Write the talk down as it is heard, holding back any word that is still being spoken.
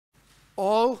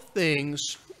All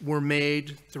things were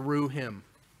made through him.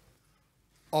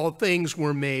 All things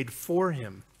were made for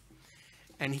him.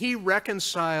 And he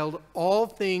reconciled all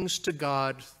things to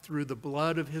God through the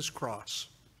blood of his cross.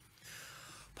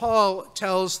 Paul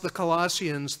tells the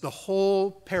Colossians the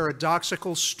whole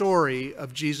paradoxical story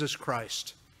of Jesus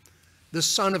Christ, the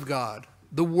Son of God,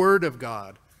 the Word of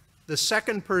God, the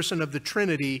second person of the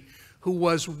Trinity, who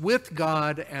was with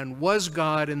God and was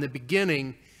God in the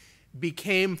beginning,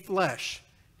 became flesh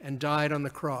and died on the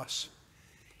cross.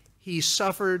 He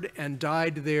suffered and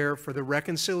died there for the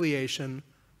reconciliation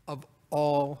of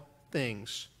all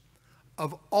things,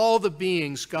 of all the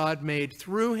beings God made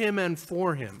through him and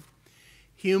for him,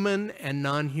 human and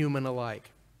non-human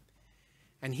alike.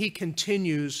 And he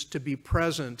continues to be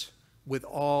present with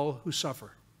all who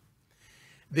suffer.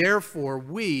 Therefore,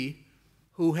 we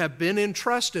who have been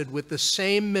entrusted with the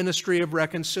same ministry of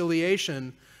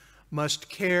reconciliation must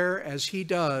care as he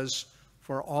does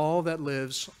for all that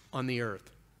lives on the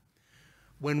earth.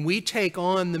 When we take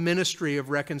on the ministry of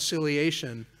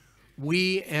reconciliation,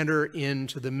 we enter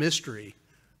into the mystery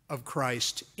of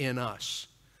Christ in us.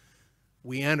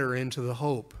 We enter into the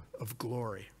hope of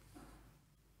glory.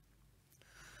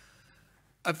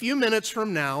 A few minutes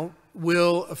from now,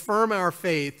 we'll affirm our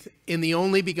faith in the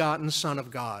only begotten Son of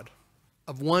God,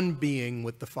 of one being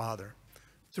with the Father,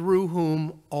 through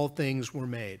whom all things were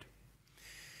made.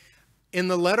 In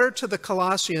the letter to the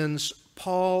Colossians,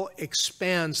 Paul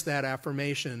expands that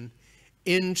affirmation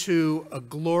into a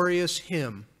glorious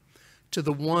hymn to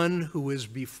the one who is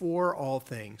before all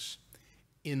things,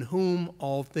 in whom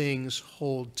all things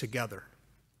hold together.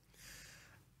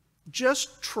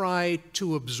 Just try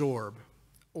to absorb,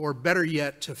 or better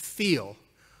yet, to feel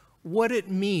what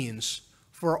it means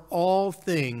for all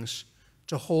things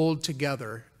to hold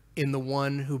together in the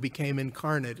one who became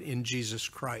incarnate in Jesus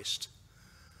Christ.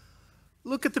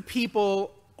 Look at the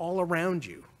people all around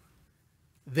you.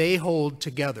 They hold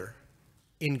together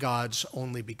in God's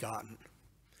only begotten.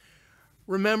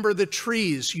 Remember the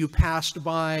trees you passed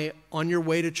by on your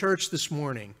way to church this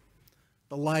morning,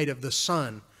 the light of the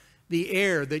sun, the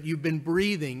air that you've been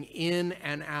breathing in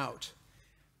and out.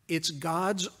 It's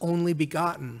God's only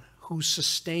begotten who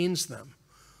sustains them,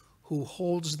 who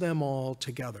holds them all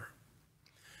together.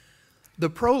 The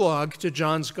prologue to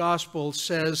John's Gospel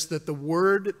says that the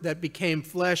Word that became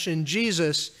flesh in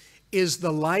Jesus is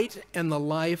the light and the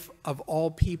life of all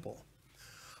people.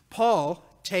 Paul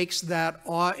takes that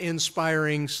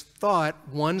awe-inspiring thought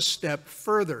one step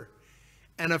further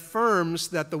and affirms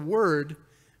that the Word,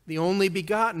 the only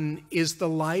begotten, is the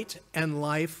light and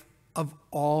life of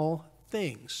all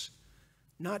things,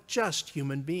 not just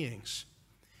human beings.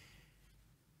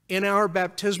 In our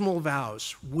baptismal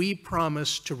vows, we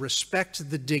promise to respect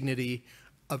the dignity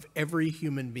of every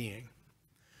human being.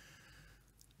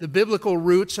 The biblical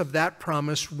roots of that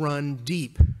promise run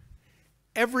deep.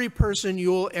 Every person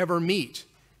you'll ever meet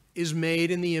is made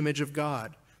in the image of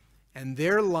God, and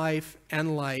their life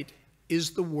and light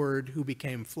is the Word who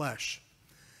became flesh.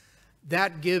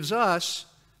 That gives us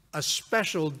a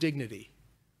special dignity,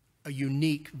 a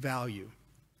unique value.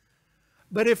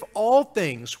 But if all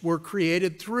things were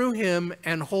created through him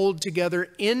and hold together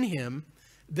in him,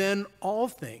 then all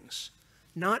things,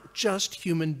 not just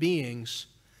human beings,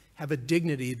 have a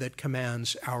dignity that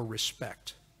commands our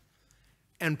respect.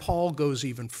 And Paul goes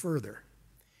even further.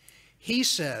 He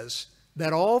says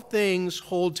that all things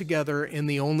hold together in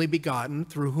the only begotten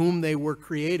through whom they were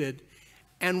created,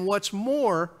 and what's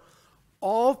more,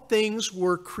 all things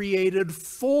were created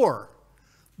for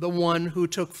the one who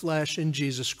took flesh in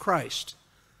Jesus Christ.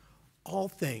 All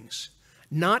things,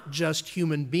 not just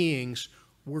human beings,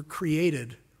 were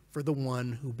created for the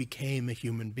one who became a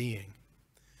human being.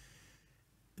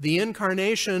 The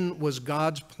incarnation was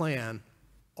God's plan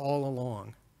all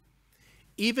along.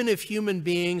 Even if human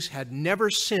beings had never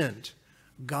sinned,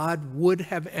 God would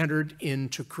have entered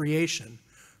into creation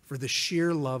for the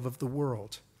sheer love of the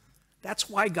world. That's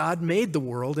why God made the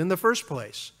world in the first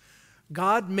place.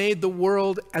 God made the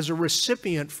world as a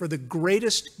recipient for the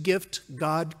greatest gift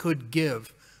God could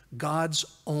give, God's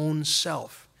own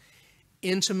self,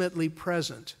 intimately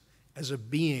present as a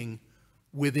being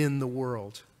within the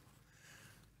world.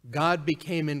 God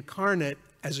became incarnate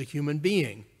as a human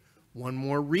being, one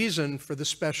more reason for the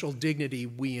special dignity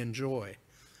we enjoy.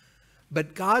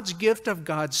 But God's gift of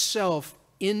God's self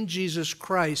in Jesus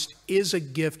Christ is a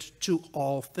gift to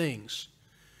all things,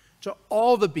 to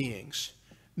all the beings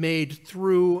made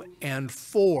through and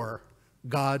for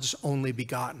God's only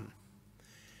begotten.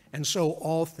 And so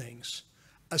all things,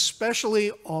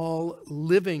 especially all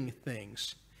living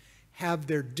things, have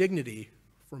their dignity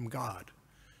from God,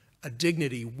 a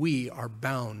dignity we are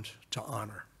bound to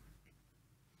honor.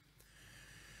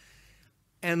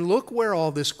 And look where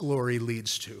all this glory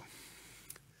leads to.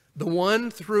 The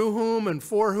one through whom and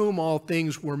for whom all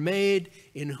things were made,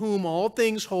 in whom all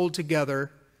things hold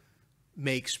together,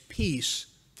 makes peace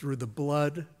through the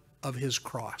blood of his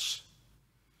cross.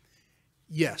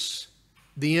 Yes,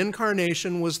 the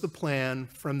incarnation was the plan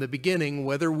from the beginning,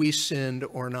 whether we sinned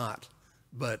or not.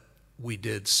 But we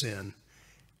did sin,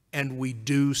 and we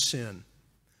do sin.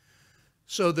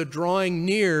 So the drawing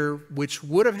near, which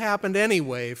would have happened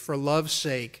anyway for love's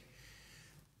sake,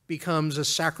 becomes a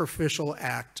sacrificial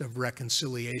act of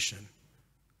reconciliation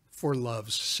for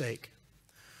love's sake.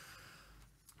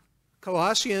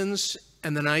 Colossians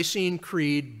and the Nicene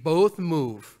Creed both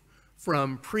move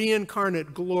from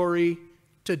pre-incarnate glory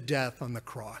to death on the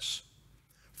cross.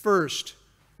 First,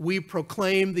 we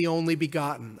proclaim the only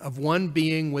begotten of one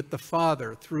being with the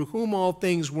Father, through whom all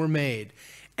things were made.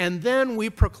 And then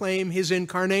we proclaim his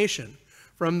incarnation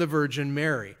from the Virgin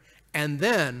Mary. And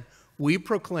then we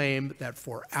proclaim that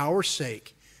for our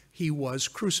sake he was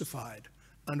crucified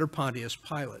under Pontius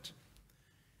Pilate.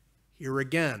 Here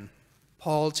again,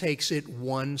 Paul takes it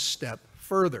one step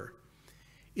further.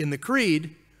 In the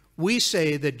Creed, we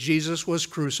say that Jesus was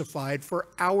crucified for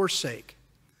our sake.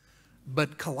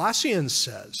 But Colossians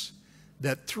says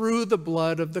that through the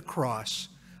blood of the cross,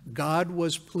 God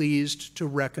was pleased to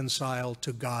reconcile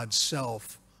to God's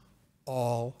self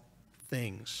all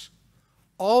things.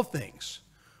 All things,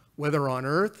 whether on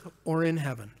earth or in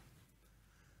heaven.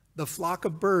 The flock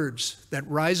of birds that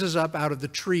rises up out of the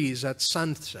trees at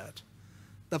sunset,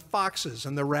 the foxes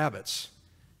and the rabbits,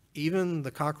 even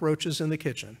the cockroaches in the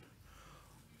kitchen,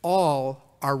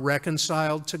 all are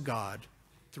reconciled to God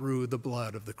through the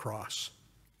blood of the cross.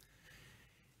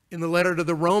 In the letter to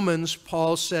the Romans,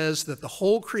 Paul says that the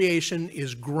whole creation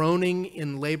is groaning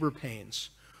in labor pains,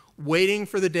 waiting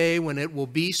for the day when it will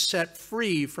be set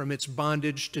free from its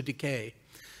bondage to decay,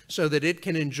 so that it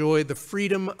can enjoy the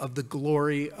freedom of the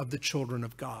glory of the children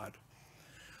of God.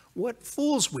 What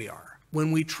fools we are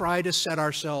when we try to set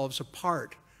ourselves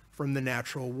apart from the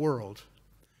natural world.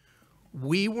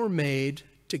 We were made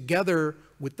together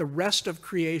with the rest of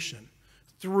creation,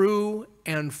 through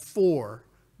and for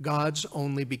God's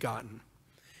only begotten.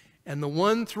 And the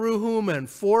one through whom and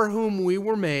for whom we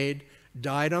were made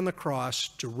died on the cross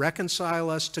to reconcile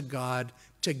us to God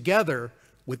together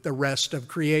with the rest of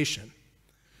creation.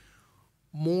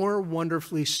 More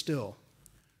wonderfully still,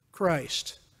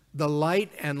 Christ, the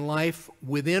light and life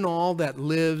within all that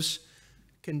lives,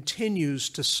 continues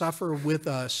to suffer with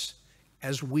us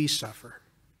as we suffer.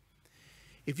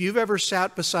 If you've ever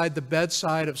sat beside the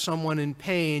bedside of someone in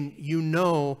pain, you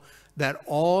know that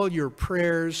all your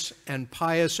prayers and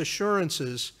pious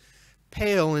assurances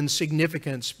pale in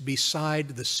significance beside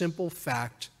the simple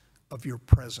fact of your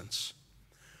presence.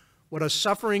 What a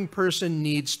suffering person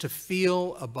needs to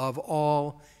feel above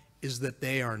all is that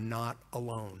they are not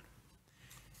alone.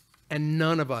 And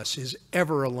none of us is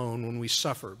ever alone when we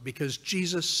suffer, because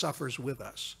Jesus suffers with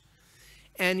us.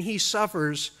 And he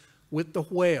suffers with the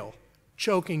whale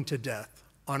choking to death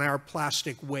on our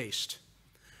plastic waste,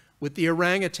 with the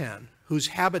orangutan whose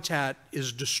habitat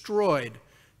is destroyed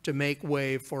to make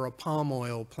way for a palm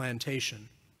oil plantation.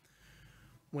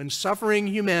 When suffering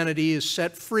humanity is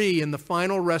set free in the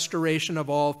final restoration of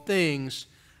all things,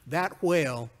 that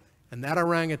whale and that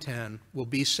orangutan will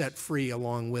be set free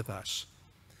along with us,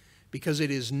 because it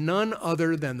is none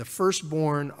other than the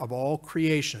firstborn of all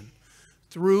creation,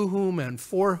 through whom and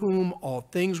for whom all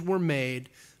things were made,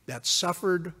 that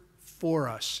suffered for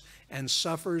us and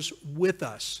suffers with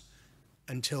us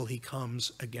until he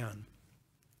comes again.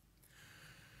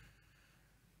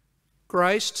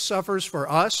 Christ suffers for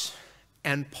us,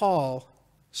 and Paul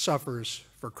suffers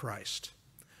for Christ.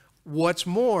 What's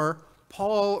more,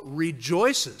 Paul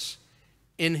rejoices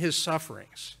in his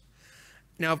sufferings.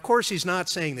 Now, of course, he's not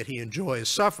saying that he enjoys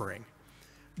suffering,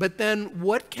 but then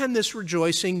what can this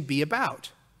rejoicing be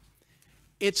about?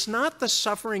 It's not the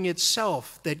suffering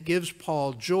itself that gives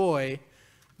Paul joy,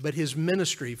 but his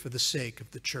ministry for the sake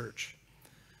of the church.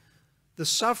 The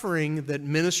suffering that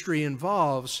ministry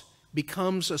involves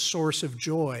becomes a source of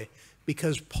joy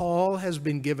because Paul has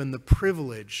been given the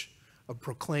privilege of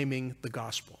proclaiming the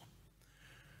gospel.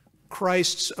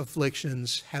 Christ's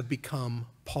afflictions have become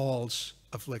Paul's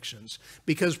afflictions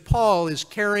because Paul is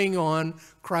carrying on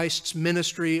Christ's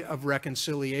ministry of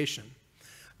reconciliation.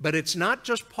 But it's not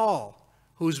just Paul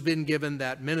who's been given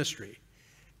that ministry.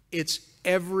 It's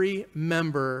every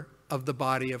member of the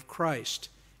body of Christ,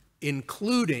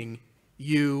 including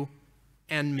you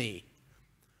and me.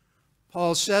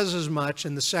 Paul says as much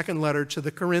in the second letter to the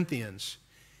Corinthians.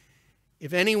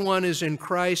 If anyone is in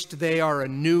Christ, they are a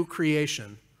new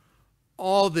creation.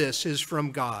 All this is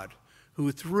from God,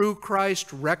 who through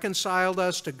Christ reconciled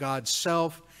us to God's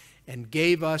self and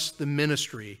gave us the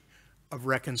ministry of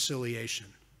reconciliation.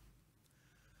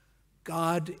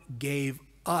 God gave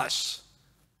us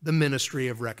the ministry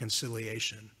of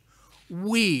reconciliation.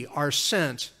 We are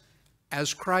sent,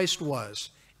 as Christ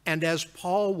was, and as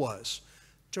Paul was,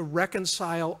 to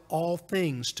reconcile all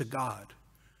things to God.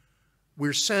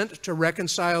 We're sent to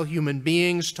reconcile human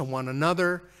beings to one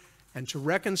another and to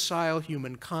reconcile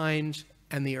humankind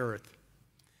and the earth.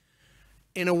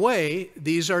 In a way,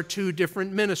 these are two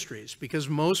different ministries, because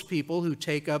most people who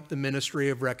take up the ministry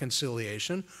of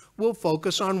reconciliation will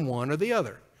focus on one or the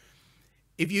other.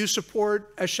 If you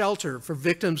support a shelter for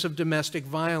victims of domestic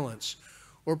violence,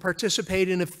 or participate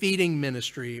in a feeding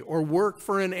ministry, or work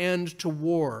for an end to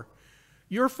war,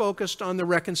 you're focused on the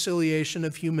reconciliation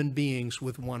of human beings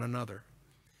with one another.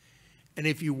 And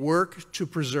if you work to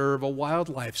preserve a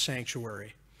wildlife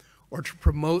sanctuary, or to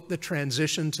promote the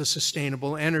transition to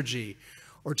sustainable energy,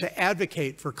 or to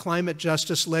advocate for climate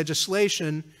justice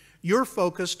legislation, you're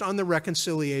focused on the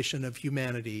reconciliation of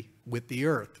humanity with the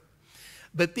earth.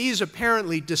 But these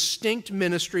apparently distinct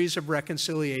ministries of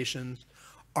reconciliation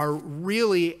are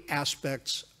really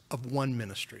aspects of one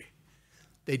ministry.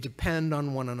 They depend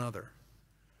on one another.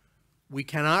 We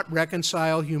cannot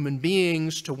reconcile human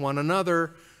beings to one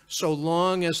another so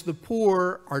long as the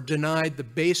poor are denied the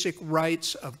basic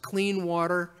rights of clean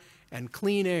water and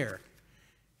clean air,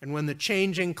 and when the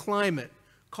changing climate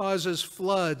causes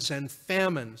floods and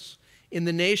famines in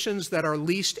the nations that are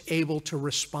least able to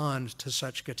respond to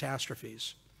such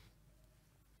catastrophes.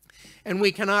 And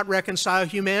we cannot reconcile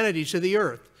humanity to the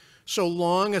earth so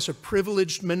long as a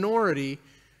privileged minority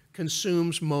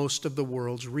consumes most of the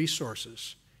world's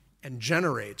resources and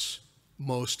generates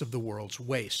most of the world's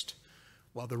waste,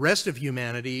 while the rest of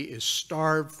humanity is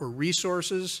starved for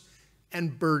resources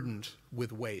and burdened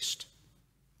with waste.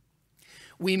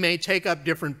 We may take up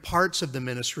different parts of the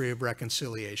ministry of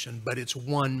reconciliation, but it's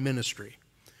one ministry.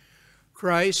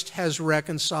 Christ has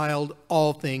reconciled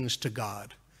all things to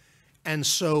God, and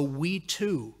so we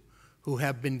too, who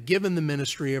have been given the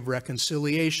ministry of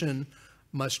reconciliation,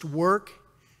 must work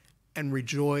and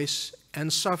rejoice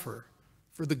and suffer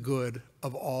for the good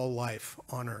of all life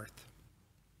on earth.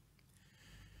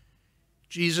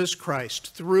 Jesus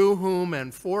Christ, through whom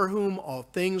and for whom all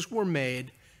things were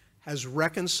made, has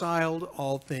reconciled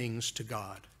all things to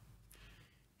God.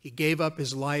 He gave up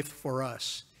his life for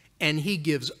us, and he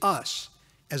gives us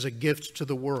as a gift to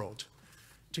the world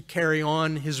to carry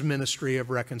on his ministry of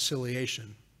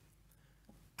reconciliation.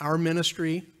 Our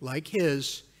ministry, like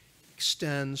his,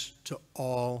 extends to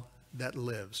all that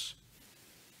lives.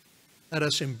 Let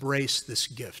us embrace this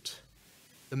gift,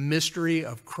 the mystery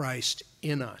of Christ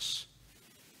in us.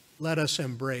 Let us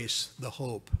embrace the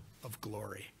hope of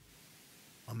glory.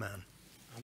 Amen.